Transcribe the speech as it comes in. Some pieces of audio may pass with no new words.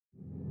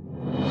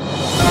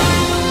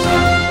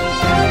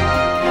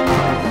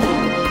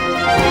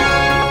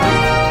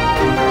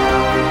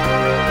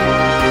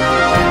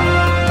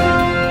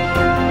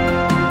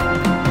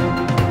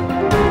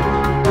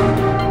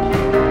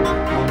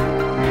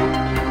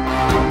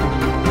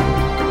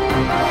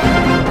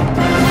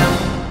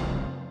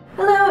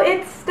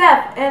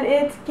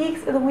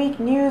Geeks of the Week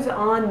news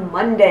on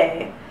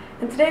Monday.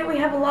 And today we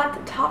have a lot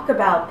to talk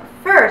about. But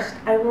first,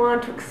 I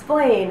want to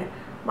explain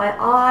my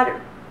odd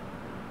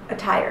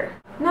attire.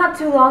 Not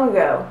too long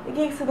ago, the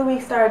Geeks of the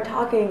Week started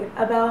talking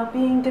about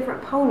being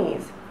different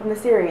ponies from the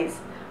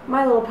series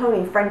My Little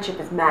Pony: Friendship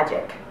is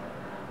Magic.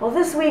 Well,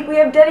 this week we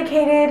have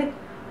dedicated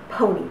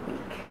Pony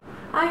Week.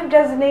 I have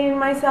designated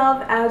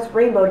myself as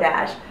Rainbow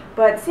Dash,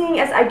 but seeing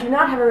as I do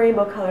not have a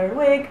rainbow colored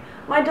wig,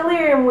 my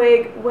delirium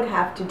wig would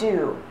have to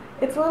do.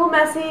 It's a little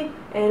messy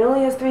and it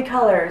only has 3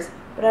 colors,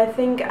 but I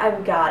think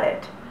I've got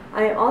it.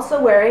 I am also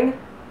wearing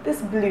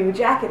this blue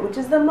jacket, which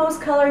is the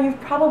most color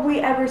you've probably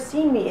ever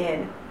seen me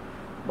in.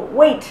 But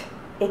wait,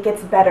 it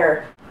gets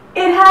better.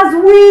 It has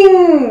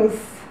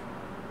wings!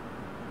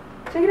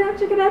 Check it out,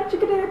 check it out,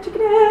 check it out, check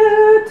it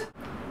out!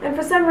 And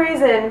for some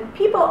reason,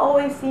 people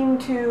always seem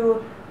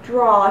to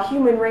draw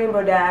human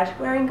Rainbow Dash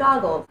wearing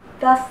goggles.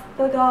 Thus,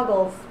 the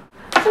goggles.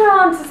 So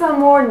on to some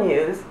more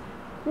news.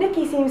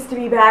 Nikki seems to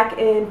be back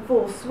in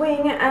full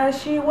swing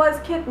as she was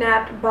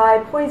kidnapped by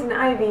Poison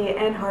Ivy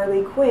and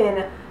Harley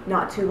Quinn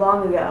not too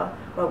long ago.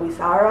 But we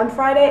saw her on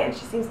Friday and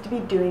she seems to be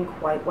doing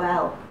quite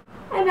well.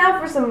 And now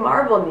for some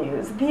Marvel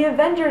news. The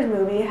Avengers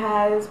movie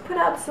has put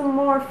out some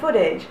more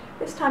footage.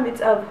 This time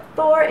it's of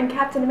Thor and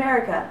Captain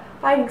America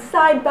fighting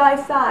side by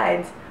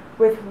sides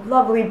with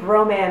lovely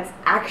bromance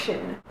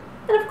action.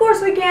 And of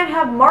course we can't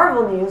have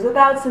Marvel news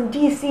without some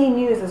DC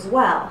news as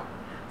well.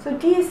 So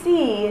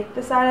DC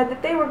decided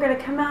that they were going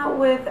to come out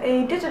with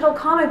a digital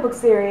comic book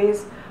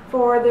series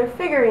for their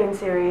figurine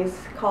series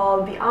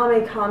called the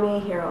Ame-comi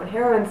Hero and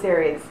Heroine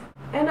series.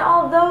 And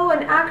although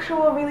an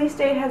actual release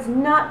date has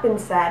not been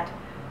set,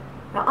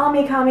 now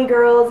ame-comi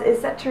Girls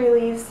is set to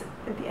release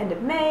at the end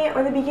of May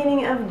or the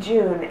beginning of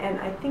June,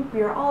 and I think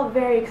we are all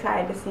very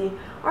excited to see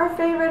our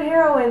favorite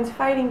heroines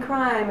fighting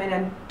crime in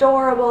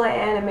adorable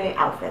anime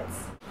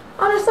outfits.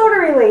 On a sort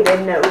of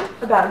related note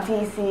about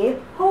DC,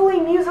 Holy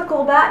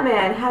Musical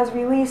Batman has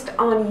released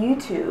on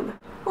YouTube.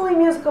 Holy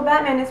Musical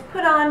Batman is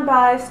put on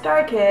by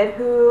StarKid,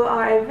 who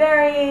are a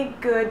very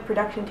good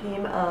production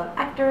team of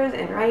actors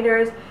and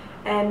writers,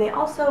 and they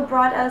also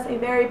brought us a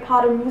Harry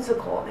Potter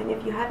musical, and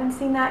if you haven't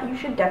seen that, you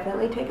should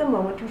definitely take a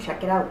moment to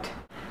check it out.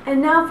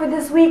 And now for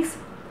this week's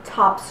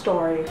top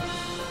story.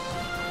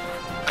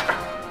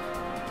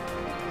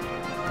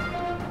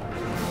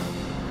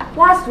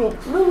 Last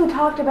week, Lulu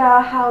talked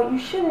about how you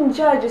shouldn't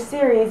judge a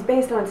series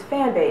based on its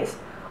fan base,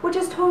 which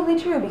is totally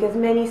true because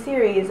many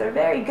series are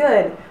very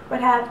good but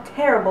have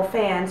terrible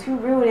fans who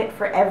ruin it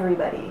for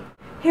everybody.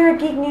 Here at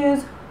Geek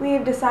News, we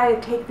have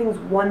decided to take things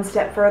one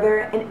step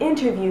further and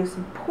interview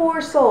some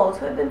poor souls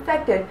who have been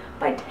affected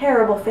by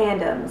terrible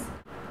fandoms.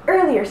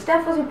 Earlier,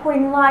 Steph was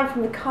reporting live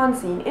from the con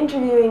scene,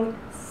 interviewing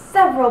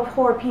several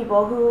poor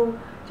people who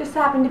just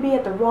happened to be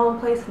at the wrong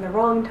place in the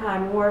wrong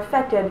time and were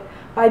affected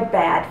by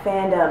bad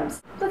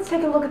fandoms. Let's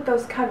take a look at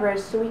those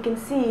covers so we can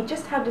see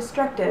just how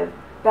destructive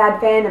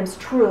bad fandoms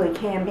truly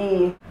can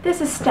be.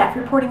 This is Steph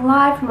reporting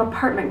live from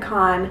Apartment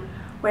Con,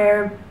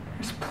 where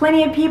there's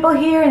plenty of people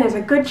here and there's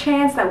a good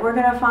chance that we're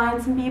going to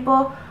find some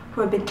people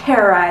who have been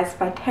terrorized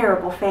by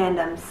terrible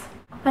fandoms.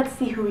 Let's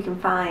see who we can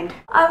find.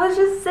 I was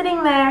just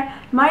sitting there,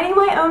 minding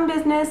my own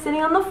business,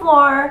 sitting on the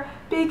floor,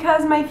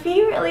 because my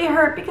feet really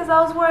hurt because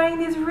I was wearing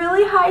these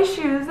really high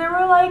shoes. They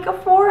were like a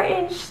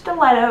 4-inch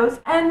stilettos.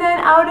 And then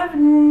out of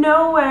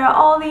nowhere,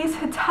 all these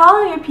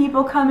Italian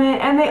people come in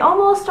and they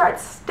almost start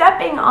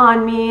stepping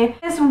on me.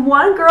 This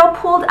one girl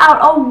pulled out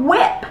a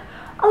whip.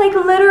 Like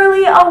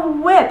literally a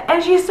whip.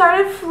 And she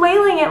started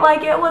flailing it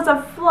like it was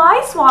a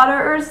fly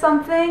swatter or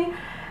something.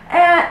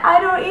 And I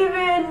don't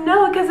even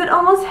know because it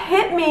almost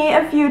hit me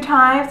a few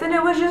times and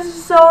it was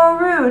just so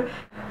rude.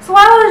 So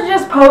I was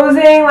just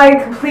posing like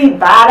a complete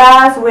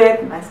badass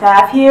with my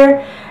staff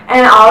here,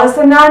 and all of a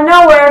sudden out of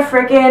nowhere,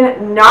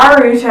 frickin'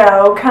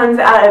 Naruto comes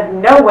out of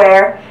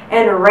nowhere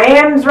and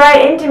rams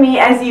right into me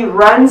as he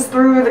runs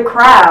through the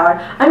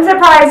crowd. I'm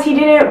surprised he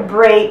didn't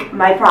break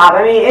my prop.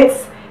 I mean,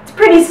 it's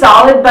pretty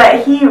solid,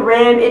 but he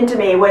rammed into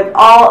me with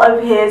all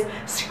of his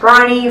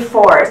scrawny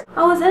force.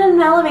 I was in an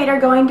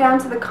elevator going down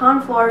to the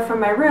con floor from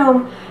my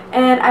room,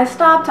 and I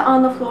stopped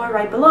on the floor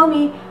right below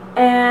me,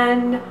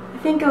 and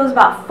I think it was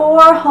about 4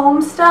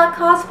 Homestuck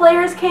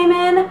cosplayers came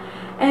in,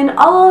 and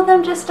all of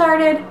them just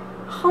started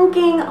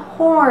honking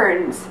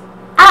horns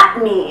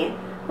at me.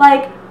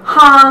 Like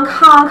honk,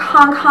 honk,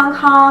 honk, honk,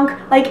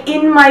 honk, like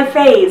in my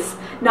face.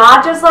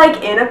 Not just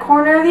like in a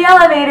corner of the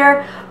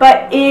elevator,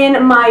 but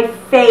in my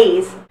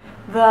face.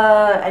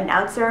 The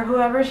announcer,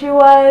 whoever she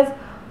was,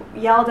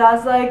 yelled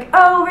out like,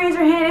 "Oh, raise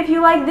your hand if you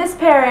like this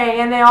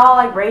pairing," and they all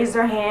like raised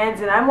their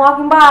hands, and I'm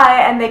walking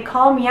by and they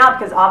called me out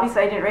because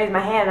obviously I didn't raise my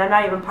hand, I'm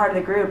not even part of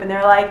the group, and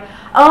they're like,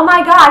 "Oh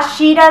my gosh,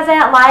 she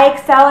doesn't like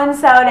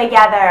so-and-so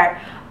together.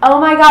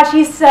 Oh my gosh,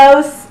 she's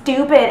so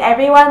stupid,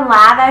 everyone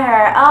laugh at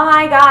her. Oh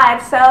my god,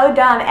 so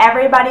dumb,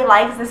 everybody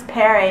likes this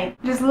pairing.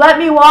 Just let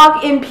me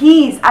walk in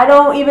peace. I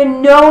don't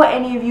even know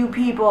any of you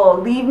people.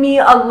 Leave me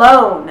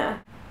alone."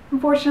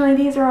 Unfortunately,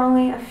 these are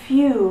only a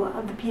few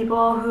of the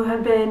people who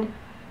have been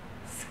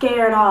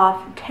scared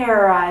off,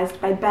 terrorized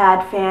by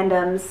bad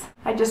fandoms.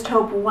 I just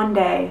hope one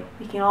day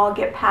we can all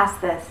get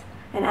past this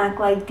and act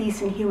like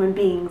decent human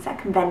beings at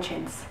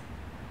conventions.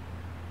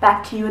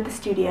 Back to you at the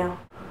studio.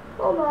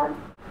 Hold on.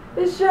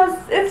 It's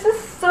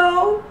just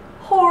so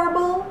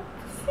horrible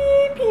to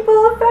see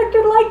people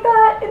affected like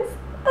that. It's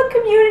a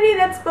community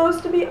that's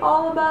supposed to be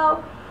all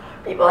about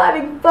people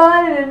having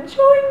fun and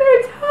enjoying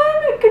their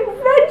time at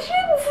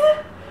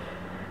conventions.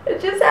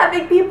 It's just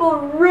having people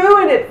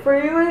ruin it for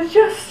you is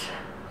just,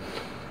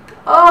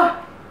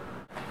 I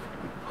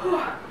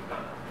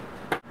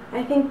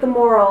think the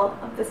moral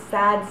of the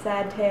sad,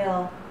 sad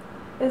tale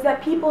is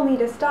that people need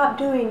to stop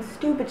doing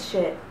stupid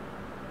shit,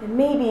 and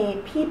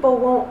maybe people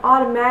won't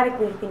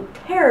automatically think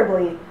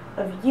terribly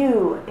of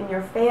you and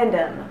your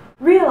fandom.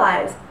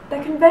 Realize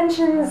that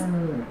conventions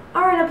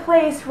aren't a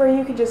place where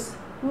you can just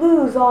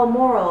lose all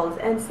morals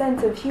and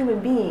sense of human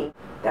being.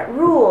 That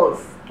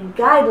rules and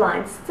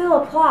guidelines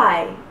still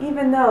apply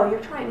even though you're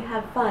trying to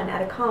have fun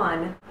at a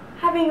con.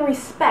 Having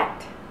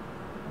respect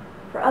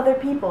for other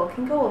people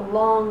can go a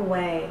long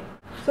way.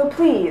 So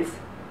please,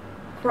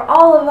 for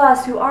all of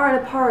us who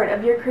aren't a part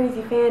of your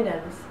crazy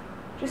fandoms,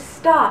 just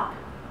stop.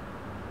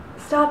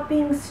 Stop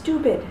being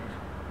stupid.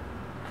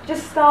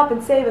 Just stop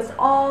and save us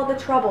all the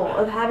trouble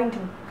of having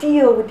to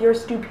deal with your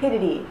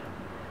stupidity.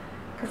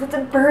 Because it's a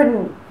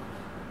burden.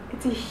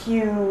 It's a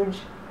huge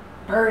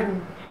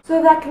burden.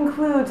 So that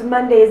concludes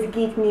Monday's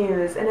Geek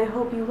News, and I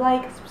hope you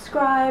like,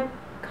 subscribe,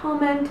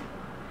 comment,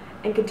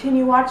 and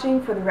continue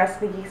watching for the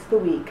rest of the Geeks of the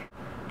Week.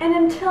 And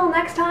until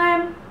next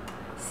time,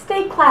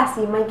 stay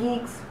classy, my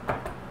geeks.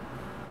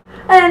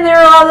 And they're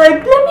all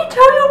like, let me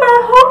tell you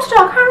about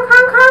Homestuck, honk,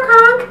 honk, honk,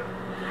 honk.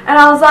 And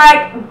I was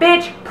like,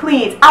 bitch,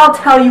 please, I'll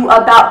tell you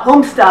about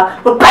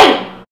Homestuck, but bam!